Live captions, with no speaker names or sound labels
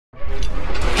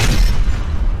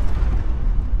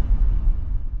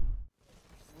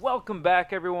Welcome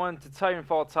back, everyone, to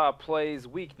Titanfall Top Plays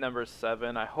week number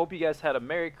 7. I hope you guys had a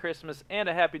Merry Christmas and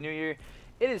a Happy New Year.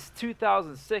 It is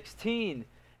 2016,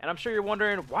 and I'm sure you're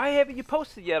wondering, why haven't you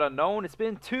posted yet, Unknown? It's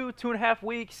been 2.5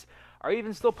 weeks. Are you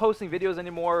even still posting videos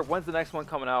anymore? When's the next one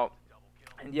coming out?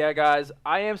 And yeah, guys,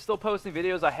 I am still posting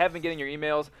videos. I have been getting your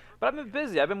emails, but I've been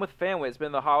busy. I've been with family. It's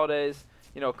been the holidays,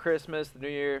 you know, Christmas, the New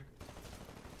Year.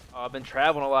 I've been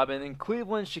traveling a lot. I've been in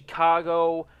Cleveland,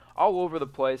 Chicago, all over the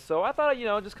place. So I thought, you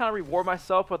know, just kind of reward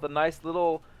myself with a nice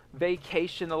little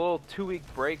vacation, a little 2-week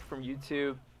break from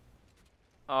YouTube.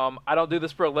 I don't do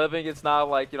this for a living. It's not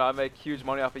like, you know, I make huge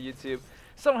money off of YouTube.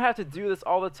 So I don't have to do this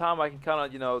all the time. I can kind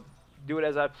of, you know, do it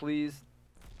as I please.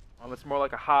 It's more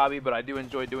like a hobby, but I do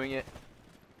enjoy doing it.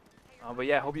 But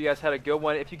yeah, I hope you guys had a good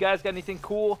one. If you guys got anything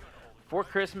cool for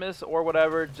Christmas or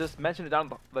whatever, just mention it down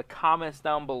in the comments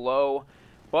down below.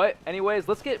 But anyways,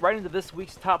 let's get right into this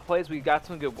week's top plays. We got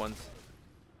some good ones.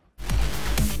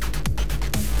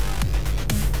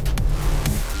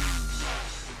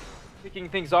 Kicking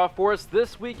things off for us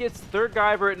this week, it's Third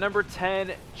Guyver at number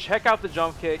 10. Check out the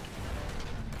jump kick.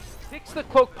 Kicks the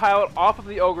cloak pilot off of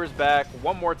the ogre's back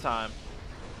one more time.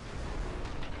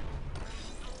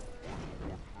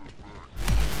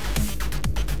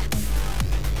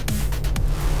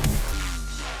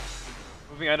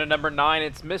 Moving on to number 9,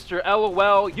 it's Mr.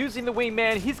 LOL using the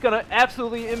wingman. He's going to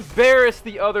absolutely embarrass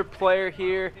the other player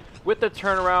here with the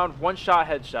turnaround one-shot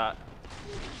headshot.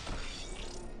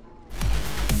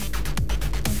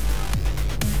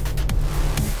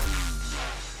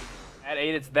 At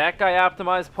 8, it's that guy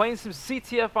optimized, playing some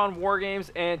CTF on War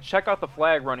Games, and check out the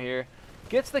flag run here.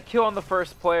 Gets the kill on the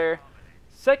first player,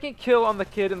 second kill on the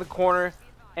kid in the corner,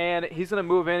 and he's going to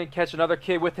move in and catch another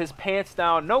kid with his pants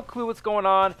down. No clue what's going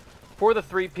on for the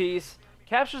 3-piece.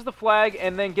 Captures the flag,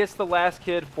 and then gets the last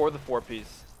kid for the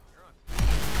 4-piece.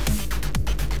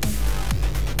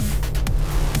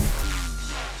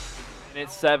 And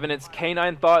at 7, it's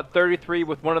K9 Thought 33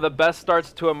 with one of the best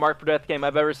starts to a Mark for Death game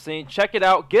I've ever seen. Check it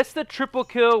out. Gets the triple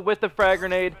kill with the frag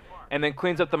grenade, and then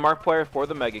cleans up the Mark player for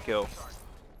the mega kill.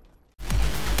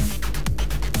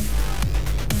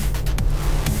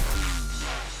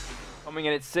 Coming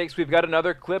in at 6, we've got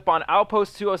another clip on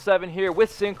Outpost 207 here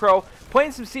with Synchro.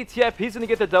 Playing some CTF, he's going to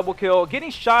get the double kill.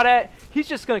 Getting shot at, he's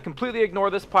just going to completely ignore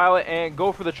this pilot and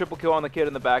go for the triple kill on the kid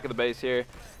in the back of the base here.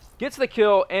 Gets the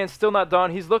kill and still not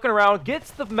done. He's looking around,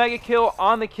 gets the mega kill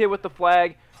on the kid with the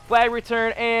flag. Flag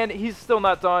return, and he's still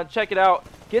not done. Check it out.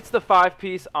 Gets the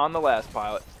 5-piece on the last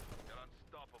pilot.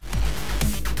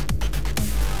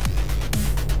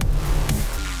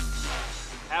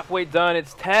 Halfway done,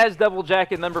 it's Taz Double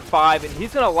Jacket number 5, and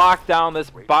he's going to lock down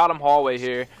this bottom hallway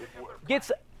here.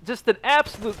 Gets just an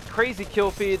absolute crazy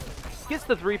kill feed. Gets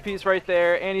the 3-piece right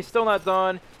there, and he's still not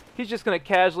done. He's just going to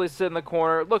casually sit in the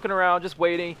corner, looking around, just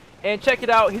waiting. And check it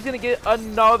out, he's going to get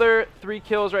another 3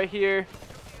 kills right here.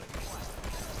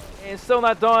 And still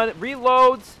not done.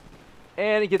 Reloads,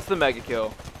 and he gets the mega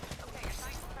kill.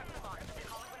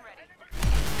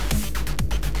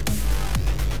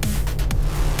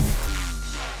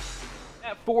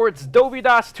 At 4, it's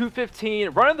Dovidas 215,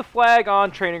 running the flag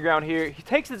on training ground here. He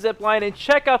takes the zip line, and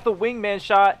check out the wingman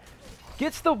shot.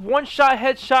 Gets the one-shot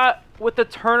headshot with the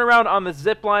turnaround on the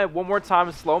zip line one more time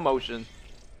in slow motion.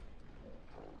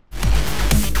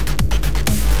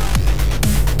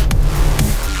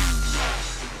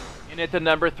 And at the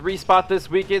number 3 spot this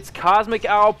week, it's Cosmic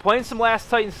Owl playing some Last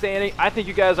Titan Standing. I think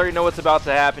you guys already know what's about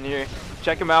to happen here.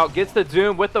 Check him out. Gets the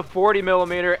Doom with the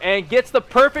 40mm and gets the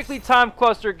perfectly timed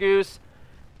cluster goose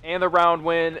and the round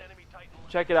win.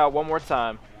 Check it out one more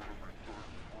time.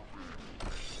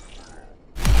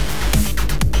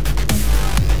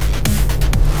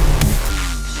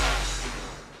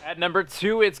 At number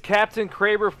 2, it's Captain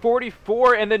Kraber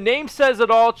 44, and the name says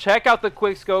it all. Check out the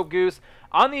quick scope goose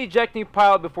on the ejecting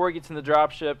pilot before he gets in the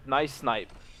dropship. Nice snipe.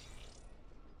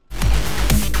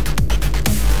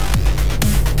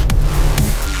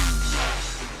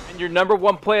 And your number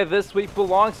 1 play of this week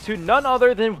belongs to none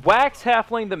other than Wax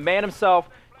Halfling, the man himself.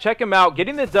 Check him out,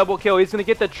 getting the double kill. He's going to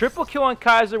get the triple kill on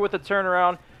Kaiser with the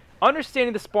turnaround.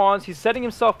 Understanding the spawns, he's setting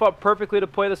himself up perfectly to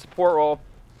play the support role.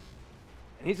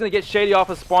 And he's going to get Shady off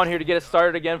of spawn here to get it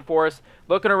started again for us.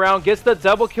 Looking around, gets the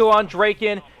double kill on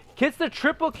Draken, gets the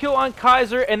triple kill on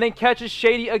Kaiser, and then catches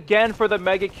Shady again for the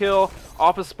mega kill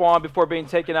off of spawn before being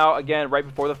taken out again right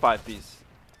before the 5-piece.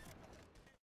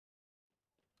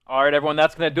 Alright everyone,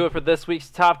 that's going to do it for this week's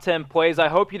top 10 plays. I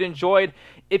hope you enjoyed.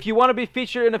 If you want to be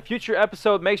featured in a future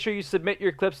episode, make sure you submit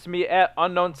your clips to me at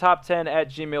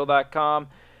UnkknownTopTen@gmail.com.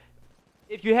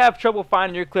 If you have trouble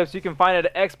finding your clips, you can find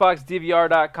it at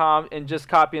xboxdvr.com and just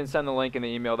copy and send the link in the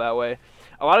email that way.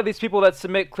 A lot of these people that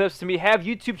submit clips to me have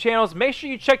YouTube channels. Make sure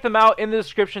you check them out in the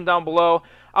description down below.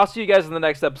 I'll see you guys in the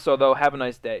next episode, though. Have a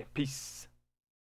nice day. Peace.